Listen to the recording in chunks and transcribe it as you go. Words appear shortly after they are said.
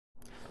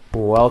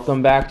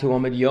Welcome back to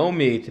Omid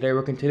Yomi. Today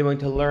we're continuing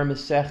to learn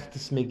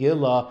Masechtas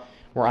Megillah.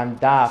 We're on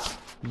Daf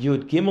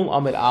Yud Gimel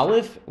Amid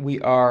Aleph.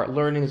 We are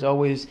learning, as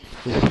always,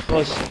 the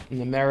zechus and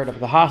the merit of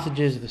the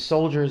hostages, the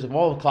soldiers, of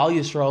all of Klal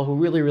Yisrael who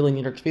really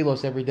need our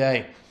tefillos every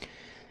day.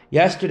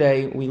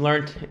 Yesterday we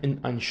learned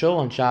on Shul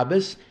on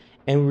Shabbos,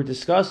 and we were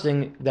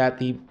discussing that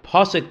the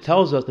pasuk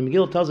tells us, the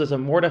Megillah tells us that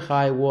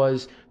Mordechai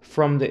was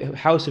from the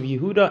house of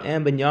Yehuda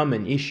and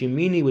Benjamin,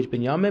 Ishimini, which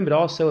Benjamin, but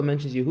also it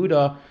mentions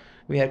Yehuda.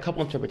 We had a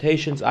couple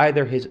interpretations.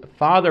 Either his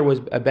father was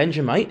a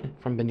Benjamite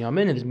from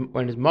Benjamin,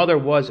 and his mother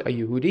was a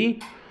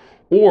Yehudi,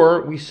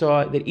 or we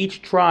saw that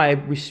each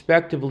tribe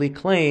respectively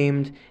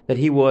claimed that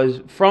he was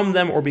from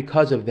them or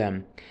because of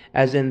them.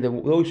 As in,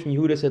 those from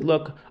Yehuda said,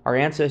 look, our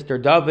ancestor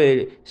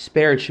David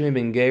spared Shimon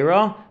ben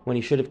Gera when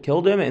he should have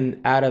killed him, and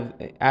out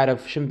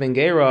of Shimon ben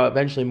Gera,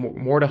 eventually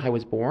Mordechai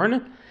was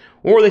born.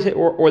 Or they said,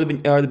 or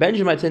the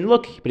Benjamites said,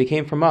 look, but he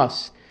came from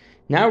us.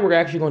 Now we're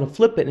actually going to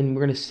flip it, and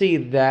we're going to see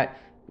that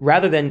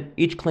rather than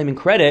each claiming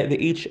credit, they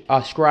each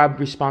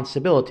ascribed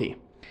responsibility.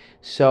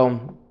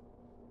 So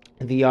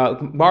the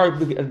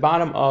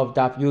bottom of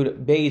Daf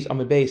Yud Beis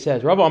Amud Beis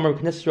says, Rabba Amar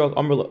Knesset Yisrael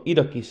Amar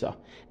Idakisa.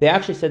 They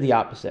actually said the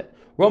opposite.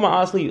 Roma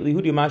Asli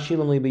Yehudi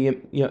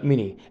Mashilam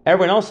Mini.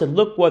 Everyone else said,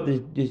 look what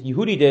this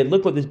Yehudi did,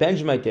 look what this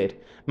Benjamite did.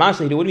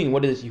 Masli, what do you mean?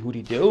 What did this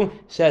Yehudi do?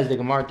 Says the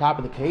Gemara, top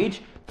of the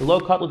page, the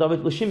low Katla David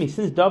Lashimi.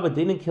 Since David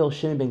didn't kill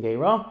Shimon ben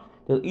Gera,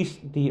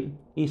 the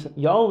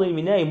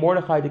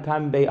Mordechai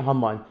Dekam Be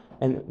Haman.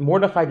 And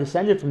Mordechai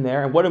descended from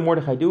there. And what did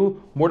Mordechai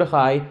do?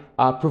 Mordechai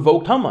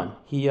provoked Haman.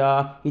 He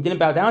didn't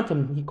bow down to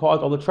him. He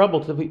caused all the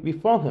trouble to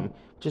befall him,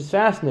 which is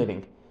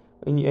fascinating.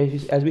 And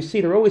as we see,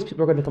 there are always people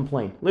who are going to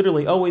complain.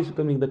 Literally, always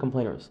going to be the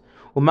complainers.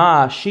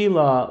 Uma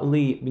Shila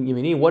li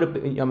Yemini. What did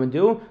Benjamin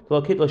do?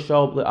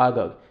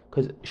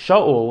 Because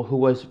Shaul, who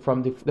was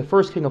from the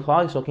first king of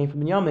Klal Yisrael, came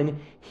from Benjamin.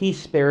 He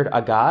spared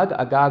Agag.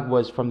 Agag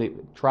was from the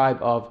tribe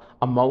of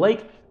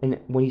Amalek. And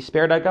when he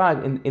spared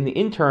Agag, in the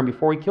interim,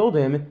 before he killed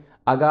him,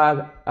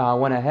 Agag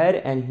went ahead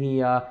and he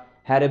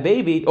had a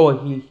baby.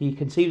 He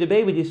conceived a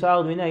baby.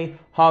 Whom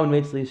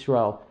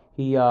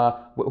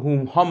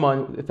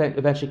Haman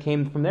eventually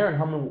came from there, and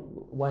Haman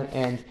went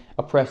and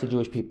oppressed the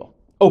Jewish people.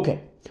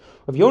 Okay.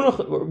 No,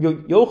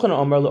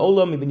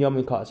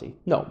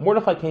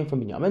 Mordechai came from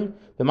Benjamin.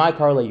 The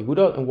Ma'ikar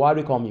Yehuda, and why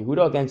do we call him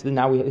Yehuda? Again, this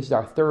is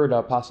our third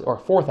or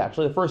fourth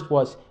actually. The first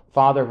was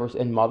father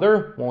and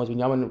mother. One was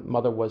Benjamin,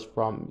 mother was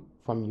from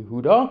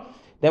Yehuda.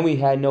 Then we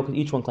had because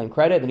each one claimed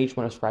credit, then each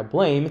one ascribed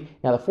blame.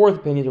 Now the fourth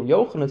opinion is of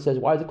Yochanan. It says,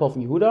 why is it called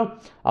from Yehuda?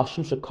 Al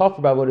Shim Shekaf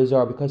Rabbi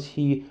because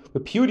he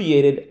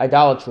repudiated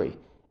idolatry.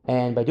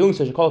 And by doing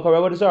so, Shekal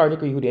Rabbi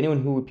Yehudi.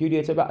 Anyone who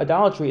repudiates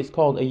idolatry is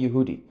called a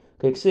Yehudi.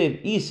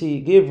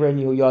 Isi Givren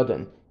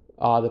Yehuyadan.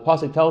 The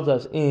pasuk tells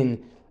us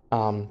in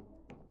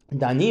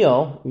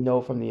Daniel, we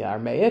know from the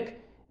Aramaic,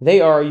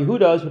 they are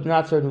Yehudas who do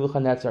not serve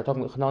Nebuchadnezzar.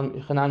 Talking about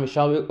Hanan,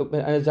 Mishael, and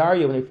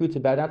Azariah when they refused to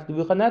bow down to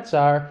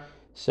Nebuchadnezzar.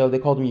 So they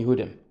called them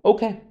Yehudim.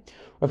 Okay.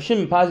 Rav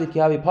Shimon Pazi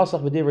Kihavi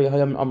Pasach v'Divrei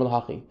Hayam Amar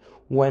L'Hachi.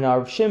 When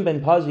Rav Shimon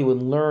ben Pazi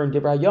would learn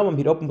Divrei Hayam,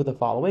 he'd open with the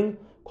following: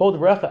 Kol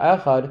Divrei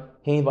Echad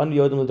Hein V'Anu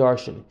Yodim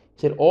L'Darshan. He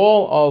said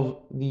all of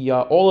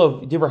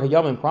Divrei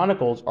Hayam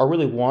Chronicles are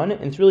really one,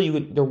 and it's really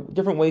there are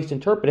different ways to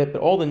interpret it, but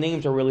all the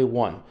names are really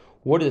one.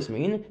 What does this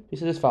mean? He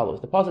says as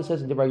follows: the pasuk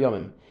says in Divrei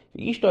Hayam,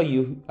 V'Ishta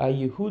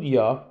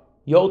Yehudia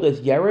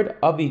Yoldes Yered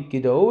Avi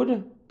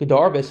Gedar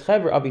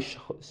Beschever Avi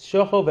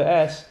Shocho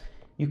Ve'es.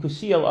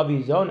 Yukusiel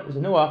Avi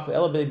Zanoach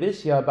Ve'elabei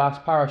Bisya Bas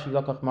Parash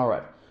Yilakach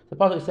Marad. The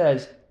pasuk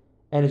says,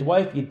 and his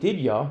wife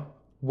Yedidya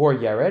bore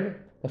Yered,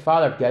 the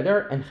father of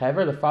Geder, and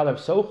Chever, the father of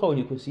Socho,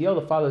 and Yukusiel,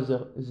 the father of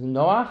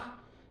Zanoach,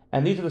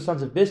 and these are the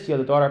sons of Bisya,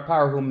 the daughter of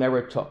Parah, whom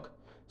Mered took.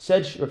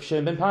 Said Rav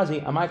Shimon ben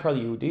Pazi, Am I called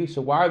Yehudi?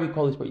 So why do we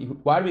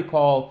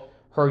call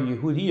her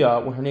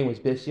Yehudiya when her name was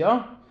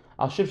Bisya?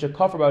 Al Shivsha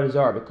Kafar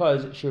Avodah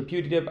because she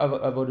repudiated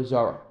Avodah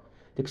Zarah.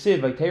 The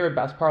Ksiv Vaytered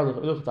Bas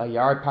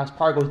Parah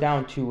Paspar goes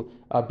down to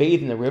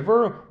bathe in the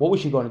river. What was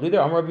she going to do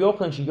there? Amar Rabbi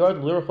Yochanan, she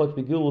yard l'irchot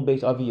begilul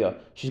beis aviyah.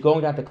 She's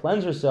going down to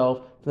cleanse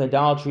herself from the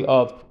idolatry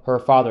of her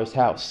father's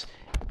house.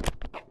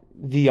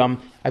 I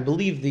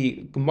believe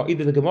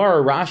either the Gemara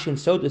or Rashi and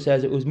Sota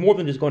says it was more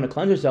than just going to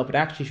cleanse herself, but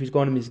actually she was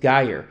going to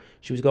misgayer.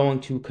 She was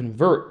going to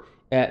convert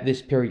at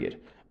this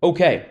period.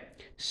 Okay,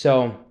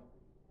 so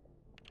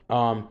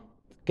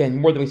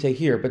again, more than we say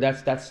here, but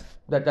that's Bas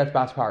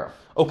Parah.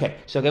 Okay,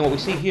 so again, what we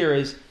see here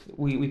is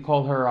we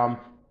call her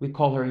Yedidya. We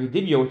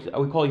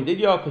call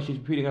Yedidya because she's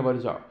repeating about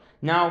Azar.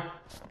 Now,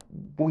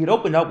 what we had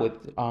opened up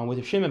with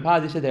Shimon and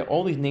Paz, they said that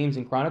all these names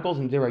in Chronicles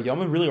and Divrei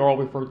Hayam really are all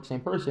referred to the same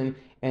person.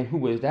 And who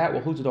was that?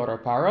 Well, who's the daughter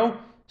of Paro?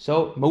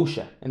 So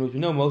Moshe. And as we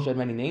know, Moshe had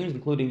many names,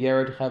 including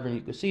Yered, Chever,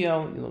 and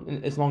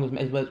Yekusiel, as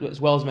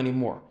well as many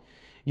more.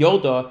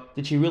 Yolda,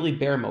 did she really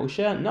bear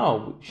Moshe?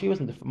 No, she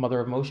wasn't the mother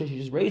of Moshe. She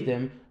just raised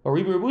him. Or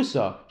Ribi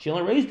Rebusa, she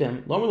only raised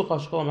him. So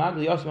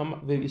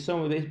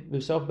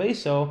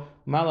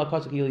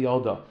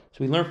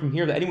we learn from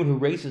here that anyone who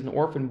raises an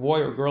orphan boy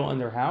or girl in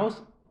their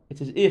house,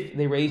 it's as if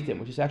they raised him,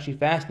 which is actually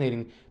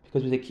fascinating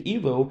because we say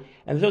ki'ilu,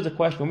 and there's always a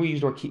question when we use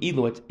the word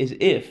ki'ilu, it's as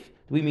if.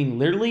 Do we mean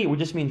literally, or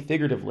just mean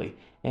figuratively?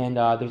 And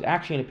there's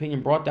actually an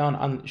opinion brought down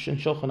on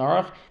Shulchan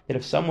Aruch that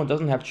if someone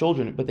doesn't have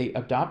children, but they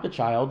adopt a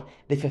child,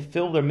 they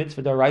fulfill their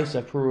mitzvah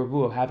daraisa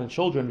puravu of having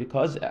children,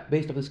 because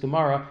based on this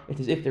Gemara, it's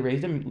as if they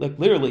raised them. Like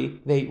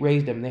literally, they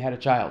raised them, they had a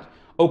child.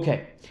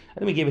 Okay, I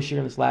think we gave a shir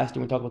in this last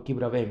year when we talked about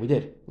Kibbutz Avim. We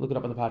did. Look it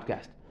up on the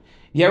podcast.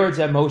 Yered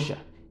Zeh Moshe.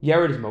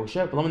 Yered is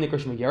Moshe. But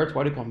Yered.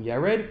 Why do you call him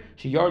Yered?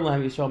 She Yard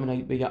Lahem Yisrael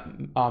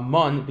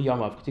Mun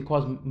B'Yamav, because he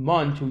calls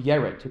Mun to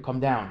Yered, to come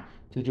down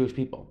to the Jewish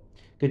people.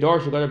 Gedor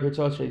Shagad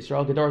Pirtzos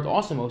Yisrael. Gedor is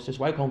also Moses.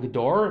 Why do you call him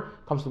Gedor?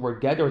 Comes from the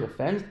word Gedor, is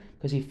fenced,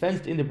 because he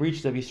fenced in the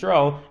breaches of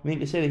Yisrael, meaning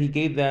to say that he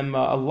gave them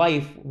a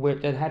life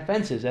that had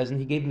fences, as in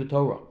he gave them the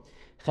Torah.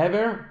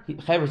 Chever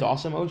is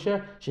also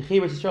Moshe.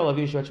 Shechiver Yisrael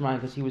Aviv Shvat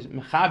Shemayim, because he was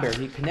Mechaber.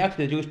 He connected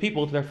the Jewish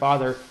people to their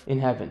Father in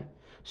heaven.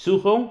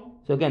 Sucho.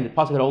 So again, the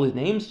pasuk had all these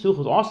names.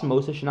 Sucho is also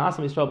Moses.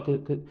 Shenasam Yisrael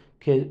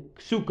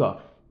Kesuka,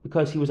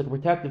 because he was like a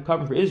protective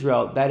covering for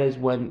Israel. That is,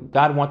 when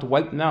God wanted to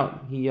wipe them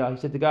out, he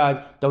said to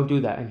God, "Don't do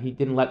that," and he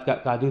didn't let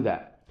God do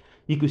that.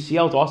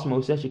 Yikusiel is also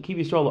Moses. Shekiv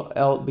Yisrael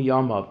El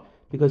B'Yamav,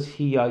 because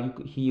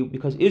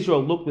because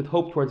Israel looked with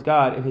hope towards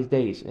God in his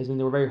days, as in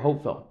they were very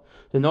hopeful.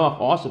 The Noach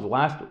also, the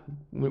last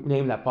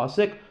name of that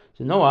pasuk,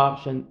 so Noah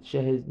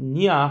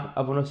Shehizniach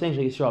Avonosein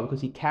Shel Yisrael,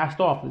 because he cast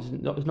off. This is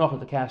Noach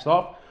to cast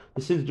off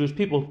the sins of the Jewish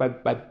people by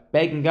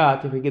begging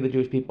God to forgive the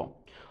Jewish people.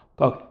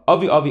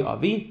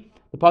 Avi.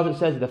 The pasuk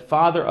says the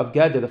father of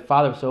Geder, the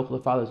father of Sochel, the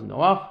father of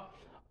Noach.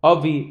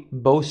 Avi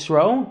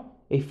Bosro,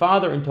 a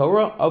father in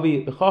Torah.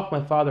 Avi B'chach,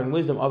 my father in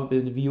wisdom.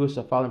 Avi B'vius,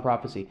 a father in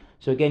prophecy.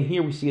 So again,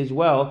 here we see as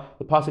well,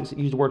 the pasuk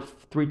used the word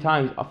 3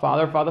 times. A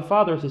father,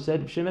 as it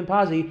said, Shimon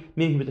Pazi,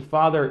 meaning he was the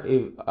father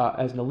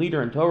as a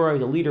leader in Torah,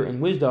 he's a leader in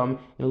wisdom,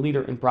 and a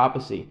leader in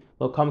prophecy.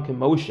 Lokam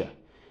Moshe.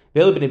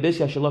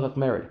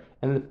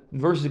 And the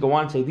verses go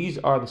on to say, these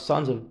are the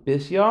sons of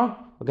Bisya,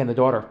 again the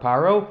daughter of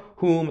Paro,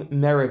 whom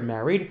Mered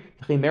married.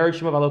 So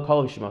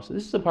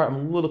this is the part I'm a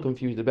little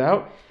confused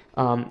about.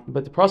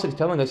 But the pasuk is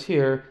telling us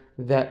here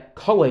that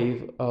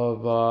Kalev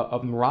of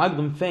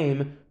Meraglim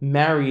fame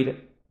married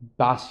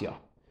Basya.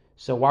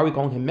 So why are we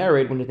calling him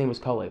Mered when his name was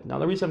Kalev? Now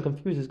the reason I'm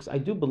confused is because I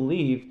do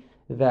believe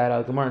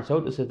that Gemara and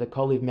Sota says that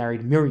Kalev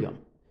married Miriam.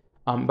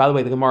 By the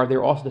way, the Gemara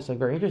there also does something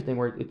very interesting,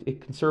 where it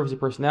conserves the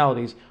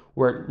personalities,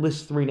 where it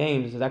lists 3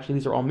 names. It says actually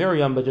these are all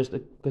Miriam, but just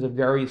because of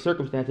various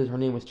circumstances, her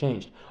name was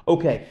changed.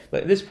 Okay,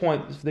 but at this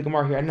point, the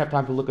Gemara here, I didn't have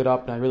time to look it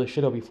up, and I really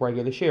should have before I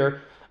gave the share.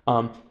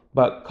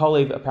 But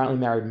Kalev apparently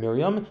married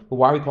Miriam. But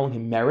why are we calling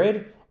him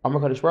Mered?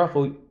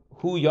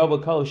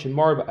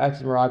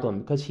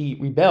 Because he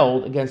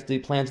rebelled against the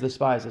plans of the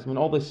spies. When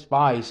all the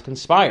spies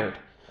conspired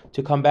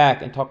to come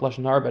back and talk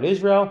Lashon Hara about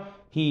Israel,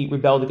 he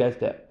rebelled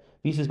against it.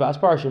 He married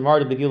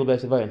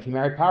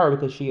Paro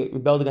because she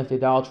rebelled against the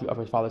idolatry of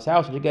her father's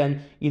house, which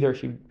again, either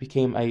she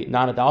became a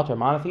non-idolater,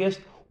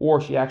 monotheist,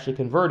 or she actually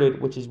converted,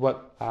 which is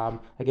what,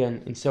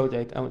 again, in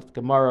Sodek,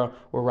 Gemara,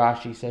 or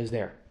Rashi says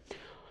there.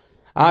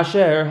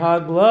 Asher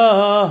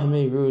Hagla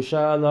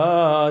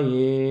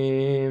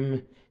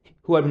Mirushalayim,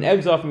 who had been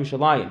exiled from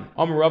Yerushalayim.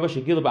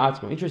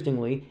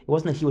 Interestingly, it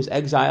wasn't that he was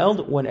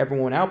exiled when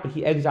everyone went out, but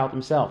he exiled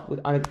himself.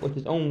 With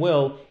his own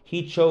will,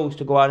 he chose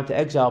to go out into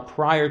exile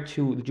prior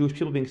to the Jewish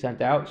people being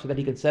sent out, so that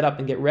he could set up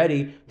and get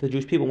ready for the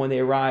Jewish people when they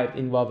arrived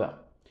in Bavel.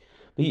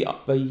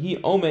 But he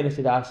omen is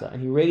Hadassah, and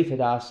he raised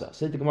Hadassah.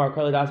 Said the Gemara,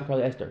 Karli Hadassah,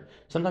 Karli Esther.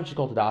 Sometimes she's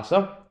called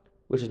Hadassah,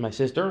 which is my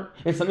sister,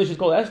 and sometimes she's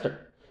called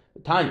Esther.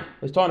 Tanya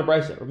was taught in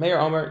Brisa. Meir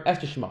Omer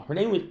Esther Shema. Her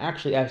name was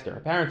actually Esther.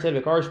 Her parents said,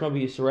 "Vikar Shema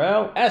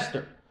Yisrael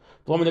Esther."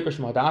 So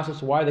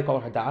why they call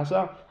her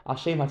Hadassah?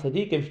 Hashem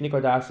HaTzadikim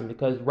Shnikar Hadassah,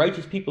 because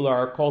righteous people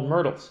are called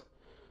myrtles.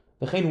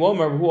 V'chein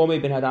Womer who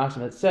Omei ben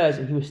Hadassah, it says,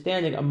 and he was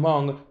standing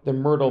among the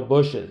myrtle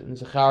bushes in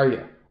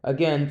Zechariah.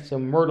 Again, so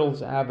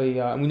myrtles have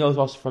and we know this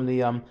also from the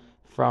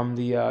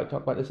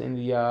talk about this in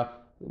the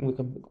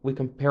we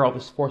compare all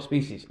these 4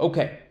 species.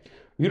 Okay,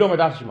 Yehuda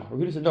Hadassah Shema.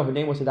 Yehuda said no, her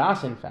name was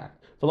Hadassah in fact.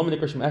 Why they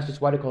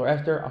call her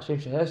Esther?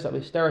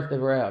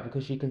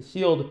 Because she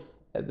concealed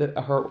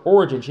her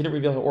origin. She didn't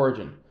reveal her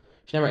origin.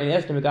 She never. And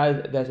Esther, the guy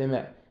that's in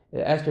it,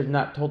 Esther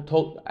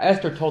told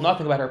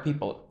nothing about her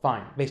people.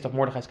 Fine, based off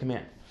Mordechai's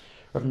command.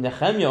 Rav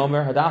Nehemiah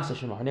Omer Hadassah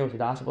Shema. Her name was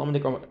Hadassah.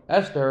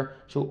 Esther.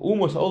 Because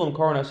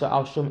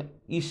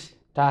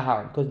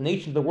the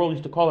nations of the world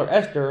used to call her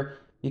Esther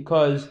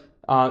because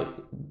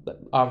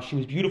she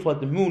was beautiful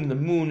like the moon. And the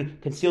moon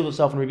concealed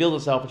itself and revealed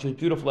itself, and she was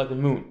beautiful like the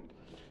moon.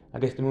 I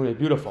guess the moon is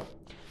beautiful.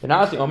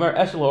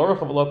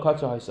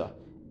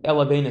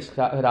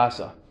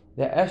 That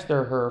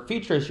Esther, her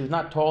features, she was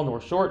not tall nor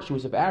short, she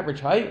was of average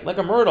height, like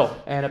a myrtle,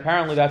 and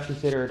apparently that's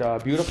considered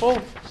beautiful,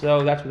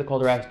 so that's what they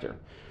called her Esther.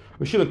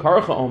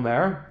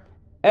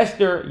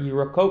 Esther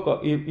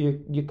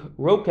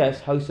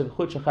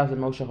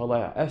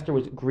Esther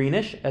was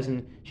greenish, as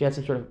in she had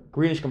some sort of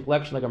greenish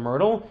complexion like a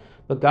myrtle,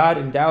 but God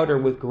endowed her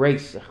with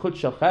grace,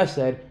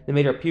 that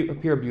made her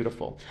appear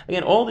beautiful.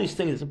 Again, all these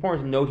things, it's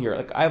important to note here.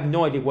 Like, I have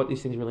no idea what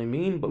these things really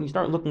mean, but when you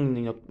start looking,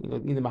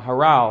 in the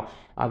Maharal,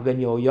 Ben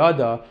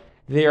Yehoyada,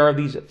 there are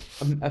these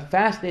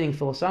fascinating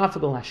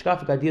philosophical and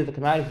hashkafic ideas that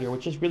come out of here,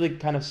 which just really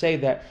kind of say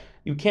that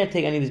You can't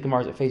take any of these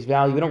Gemaras at face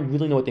value. We don't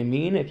really know what they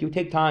mean. If you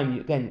take time,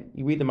 you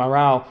read the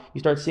Maral, you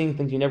start seeing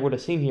things you never would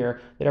have seen here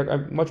that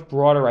are much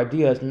broader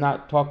ideas,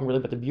 not talking really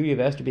about the beauty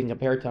of Esther being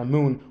compared to a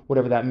moon,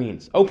 whatever that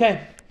means.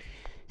 Okay.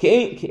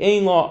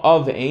 Ke'ein law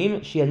of the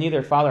aim. She had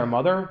neither father or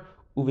mother.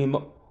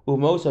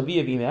 Uvmos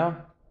avia v'imeh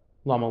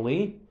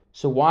lamali.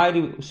 So why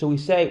we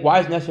say, why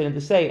is it necessary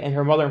to say, and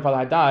her mother and father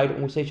had died,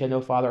 and we say she had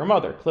no father or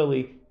mother?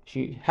 Clearly,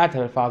 she had to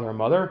have a father or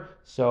mother.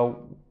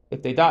 So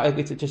if they die,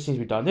 it just seems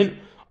redundant.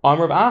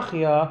 Amr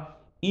Achia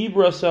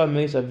Ibrasa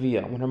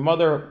Mesavia. When her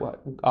mother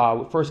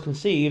first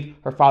conceived,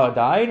 her father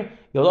died.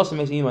 Yolasa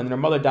Mesima, and then her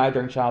mother died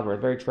during childbirth.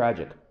 Very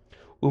tragic.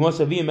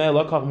 Umosavia Me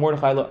Lokach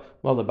Mordechai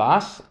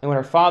Labas. And when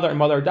her father and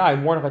mother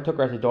died, Mordechai took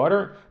her as a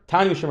daughter.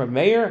 Tanya Shem of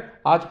Meir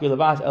Atki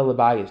Labas El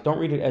Labayas. Don't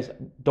read it as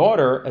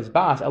daughter, as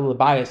Bas El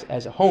Labayas,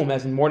 as a home,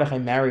 as in Mordechai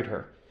married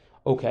her.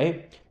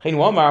 Okay. We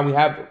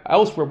have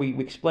elsewhere we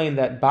explain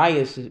that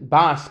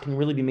bas can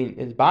really be mean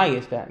is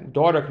bias, that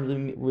daughter can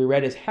really be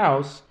read as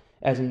house,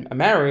 as in a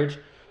marriage.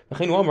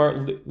 This is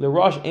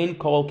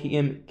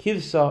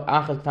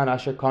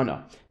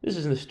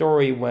in the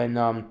story when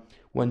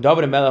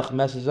David Melech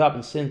messes up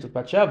and sins with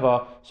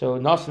Bathsheba. So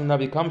Natan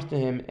Nabi comes to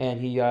him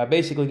and he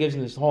basically gives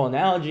him this whole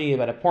analogy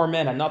about a poor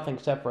man had nothing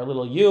except for a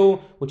little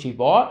ewe which he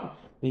bought.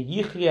 And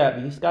he raised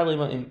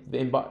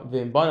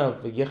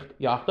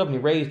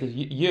his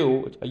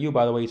ewe. A ewe,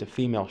 by the way, is a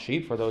female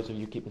sheep, for those of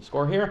you keeping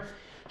score here.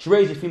 She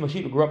raised his female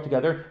sheep who grew up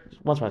together.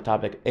 Once on a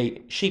topic,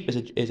 a sheep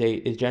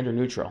is gender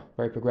neutral,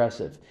 very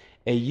progressive.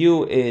 A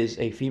ewe is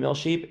a female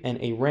sheep, and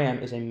a ram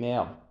is a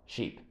male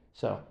sheep.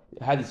 So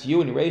he had this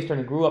ewe, and he raised her,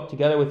 and he grew up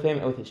together with him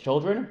and with his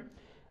children.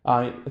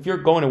 If you're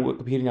going to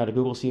Wikipedia now to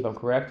Google, see if I'm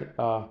correct.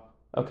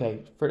 Okay,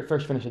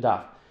 first finish the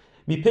daf.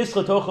 And it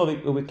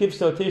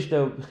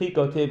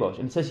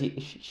says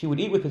she would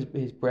eat with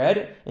his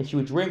bread, and she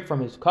would drink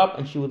from his cup,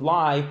 and she would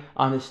lie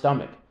on his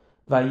stomach.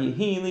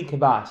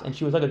 And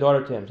she was like a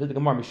daughter to him. Says the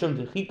Gemara, is that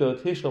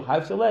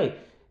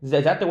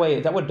the way?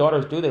 Is that what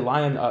daughters do? They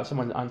lie on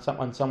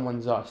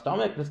someone's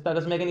stomach. That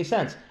doesn't make any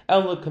sense.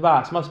 El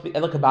kabas must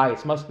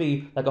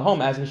be like a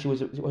home, as in she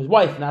was his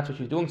wife, and that's what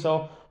she was doing.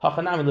 So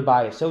hachanami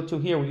lebayis. So too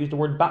here we use the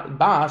word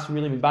bas,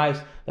 really mean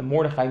bias, that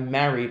Mordechai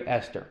married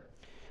Esther.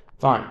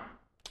 Fine.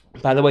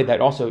 By the way,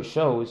 that also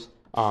shows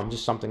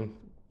just something.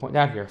 Point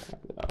out here,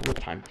 with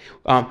time,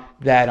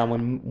 that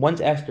when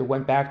once Esther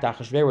went back to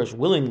Achashverosh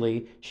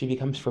willingly, she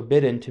becomes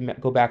forbidden to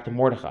go back to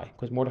Mordechai,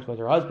 because Mordechai was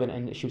her husband,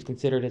 and she was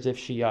considered as if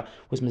she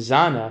was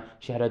Mizana.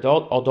 She had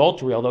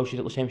adultery, although she's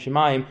at L'Shem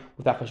Shemaim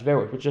with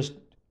Achashverosh, which just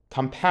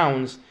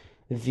compounds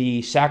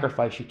the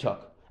sacrifice she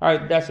took. All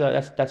right,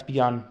 that's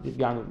beyond.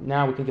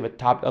 Now we can give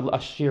a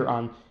sheer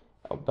on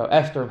about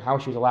Esther and how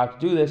she was allowed to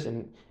do this,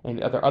 and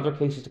other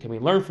cases that can we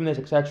learn from this,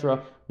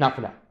 etc. Not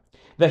for now.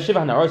 And she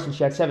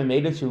had 7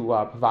 maidens who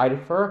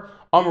provided for her.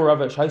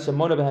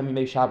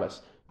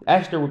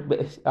 Esther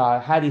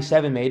had these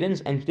 7 maidens,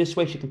 and this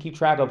way she can keep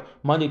track of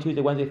Monday, Tuesday,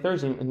 Wednesday,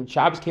 Thursday. And when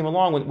Shabbos came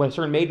along, when a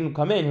certain maiden would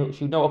come in,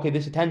 she would know, okay,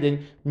 this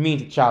attendant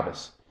means it's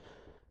Shabbos.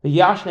 The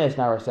Yashna is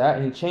Narasat,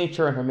 and he changed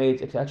her and her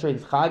maids, etc.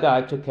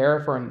 Chagai took care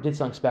of her and did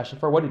something special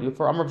for her. What did he do?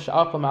 For Amr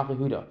Sha'af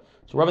Machahuda.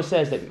 So Rava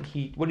says that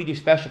what did he do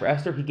special for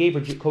Esther? He gave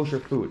her kosher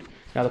food.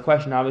 Now the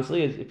question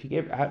obviously is, if he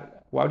gave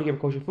why would he give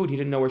her kosher food? He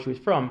didn't know where she was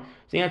from. So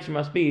the answer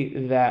must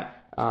be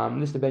that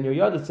this the Ben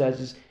Yoyada says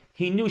is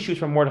he knew she was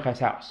from Mordechai's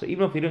house. So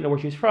even if he didn't know where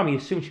she was from, he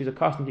assumed she was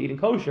accustomed to eating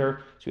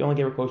kosher, so he only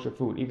gave her kosher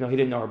food, even though he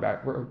didn't know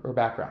her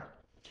background.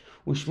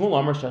 Ushmul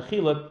Amar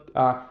Shachila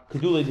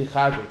Kedule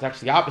Dichadra. It's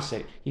actually the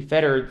opposite. He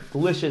fed her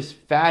delicious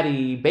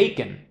fatty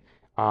bacon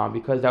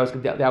because that was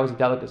a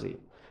delicacy.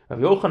 Rav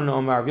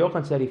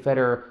Yochanan said he fed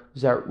her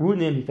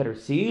zarunim, he fed her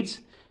seeds.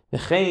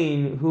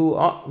 V'chein hu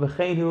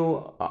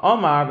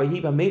Amar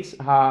v'hiba mitz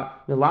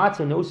ha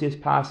milatza nosius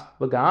pas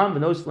bagam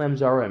v'nos lem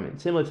zarim.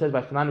 And similar, it says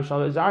by Chananu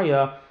Shalom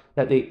Azariah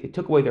that they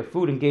took away their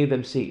food and gave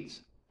them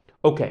seeds.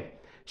 Okay,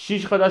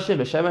 shish chadashim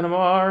v'shemen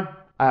Amar.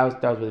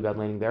 That was really bad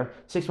landing there.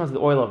 6 months of the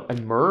oil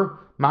of myrrh.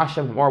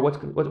 Mashem Amar. What's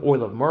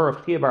oil of myrrh?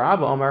 Of Chia bar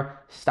Abba Amar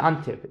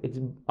stantib. It's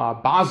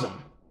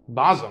balsam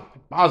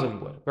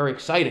wood. Very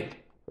exciting.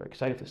 Very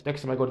excited for this.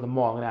 Next time I go to the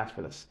mall, I'm going to ask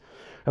for this.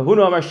 It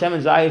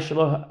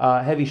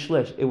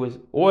was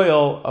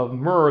oil of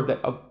myrrh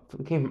that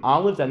came from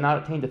olives that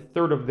not attained a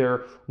third of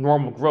their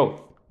normal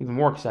growth. Even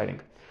more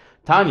exciting.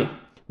 Tanya,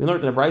 we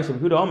learned in the Brayso of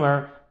Huda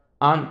Omer,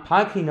 an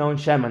pankinon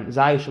shemen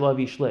zayis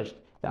shalavi shlish.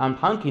 The an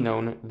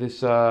pankinon,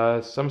 this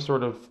some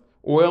sort of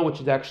oil, which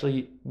is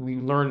actually, we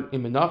learn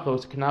in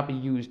Menachos, cannot be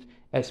used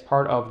as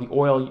part of the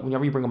oil.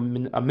 Whenever you bring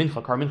a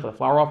mincha, kar mincha, the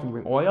flour off, and you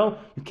bring oil,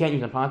 you can't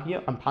use an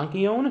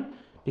pankinon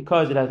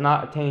because it has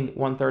not attained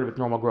 1/3 of its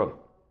normal growth.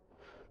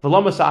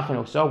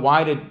 So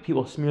why did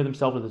people smear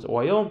themselves with this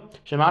oil?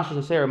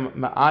 Because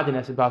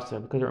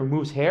it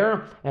removes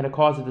hair and it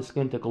causes the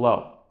skin to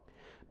glow.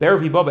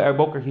 In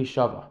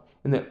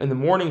the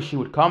morning she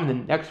would come, and the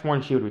next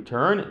morning she would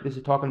return. This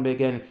is talking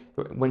again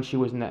when she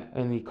was in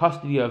the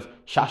custody of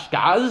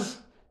Shashgaz.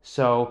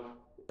 So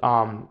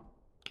Amar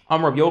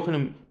Rav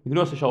Yochanan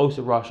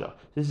Russia.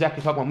 This is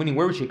actually talking about meaning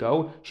where would she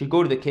go? She'd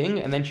go to the king,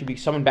 and then she'd be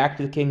summoned back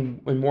to the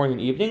king in morning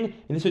and evening.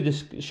 And this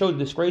would show the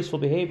disgraceful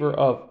behavior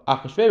of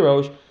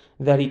Achashverosh,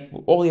 that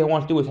all he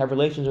wants to do is have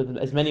relations with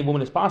as many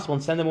women as possible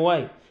and send them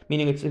away.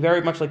 Meaning it's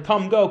very much like,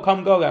 come go,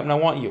 and I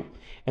want you.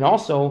 And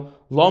also,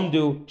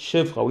 Lomdu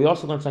Shivcha. We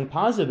also learned something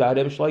positive about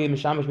him,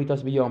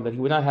 that he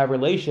would not have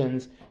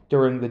relations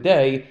during the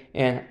day,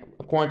 and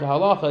according to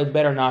halacha, it's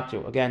better not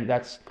to. Again,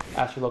 that's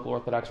ask your local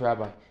Orthodox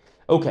rabbi.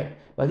 Okay,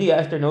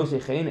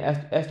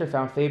 Esther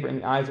found favor in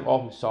the eyes of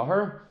all who saw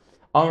her.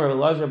 She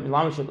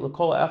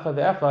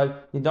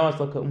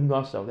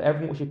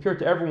appeared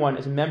to everyone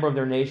as a member of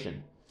their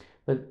nation.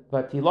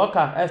 But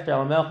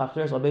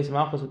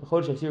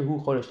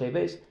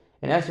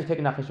and Esther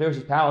taken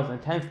Achashverosh's palace in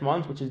the 10th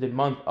month, which is the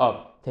month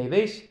of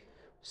Teves.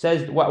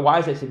 Says, why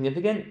is that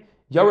significant?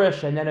 So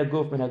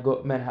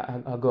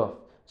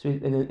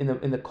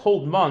in the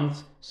cold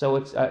months, so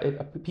it's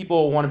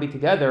people want to be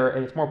together,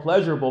 and it's more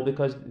pleasurable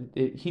because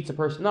it heats a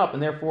person up,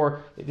 and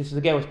therefore this is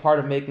again was part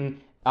of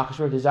making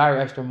Achashverosh desire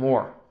Esther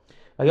more.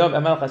 And the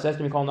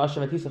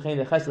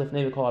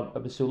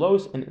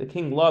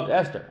king loved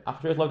Esther.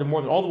 Achashverosh loved her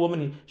more than all the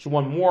women. She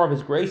won more of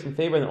his grace and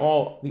favor than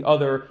all the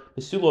other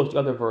besulos, the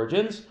other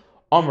virgins.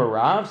 Amar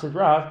Rav, says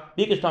Rav,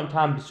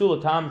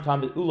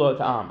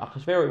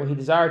 Achashverosh, when he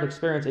desired to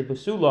experience a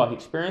besula, he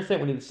experienced it.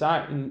 When he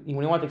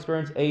wanted to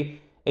experience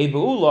a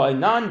beula, a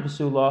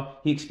non-besula,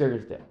 he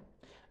experienced it.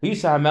 So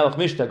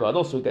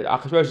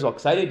Achashverosh is all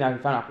excited. Now he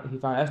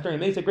found Esther, and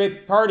he makes a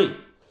great party.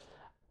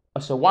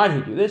 So why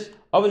did he do this?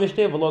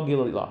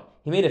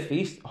 He made a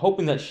feast,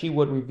 hoping that she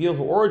would reveal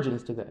her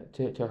origins to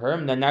her,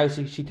 and then now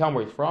she tell him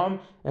where he's from.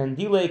 And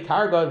delay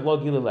karga lo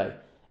gilile.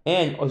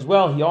 And as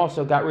well, he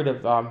also got rid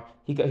of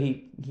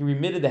he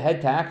remitted the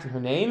head tax in her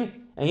name,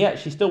 and yet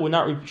she still would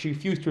not. She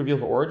refused to reveal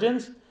her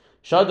origins.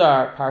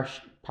 Shadar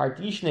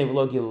pardishne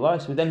v'lo gilila.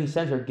 So then he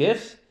sends her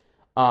gifts,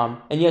 and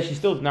yet she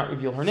still did not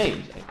reveal her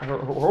name, her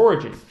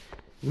origin.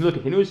 Look,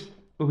 it continues.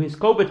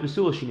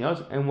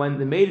 And when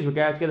the maidens were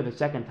gathered together the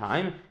second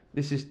time,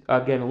 this is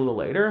again a little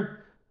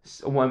later.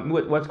 So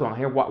what's going on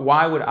here?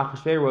 Why would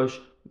Achashverosh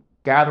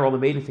gather all the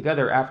maidens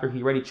together after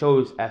he already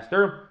chose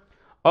Esther?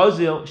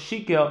 Azil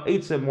Shikel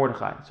Eitzah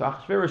Mordechai. So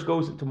Achashverosh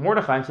goes to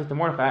Mordechai and says to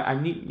Mordechai,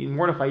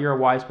 Mordechai, you're a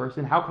wise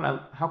person. How can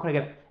I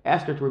get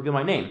Esther to reveal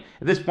my name?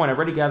 At this point, I've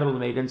already gathered all the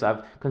maidens.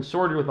 I've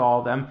consorted with all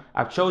of them.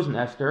 I've chosen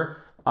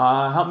Esther.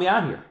 Help me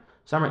out here.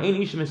 So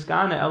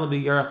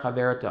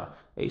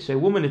a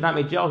woman is not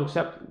made jealous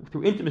except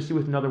through intimacy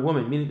with another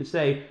woman, meaning to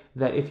say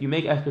that if you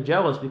make Esther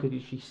jealous because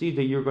she sees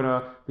that you're going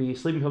to be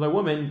sleeping with another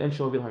woman, then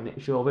she'll reveal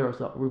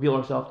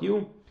herself to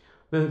you.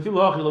 But still,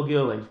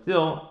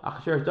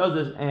 Achashverosh does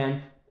this,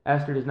 and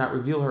Esther does not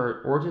reveal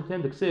her origin to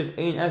him. Because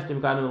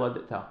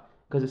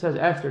it says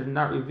Esther did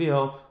not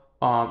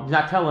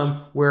tell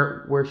him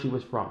where she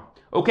was from.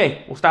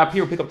 Okay, we'll stop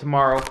here. We'll pick up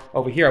tomorrow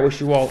over here. I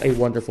wish you all a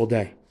wonderful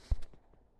day.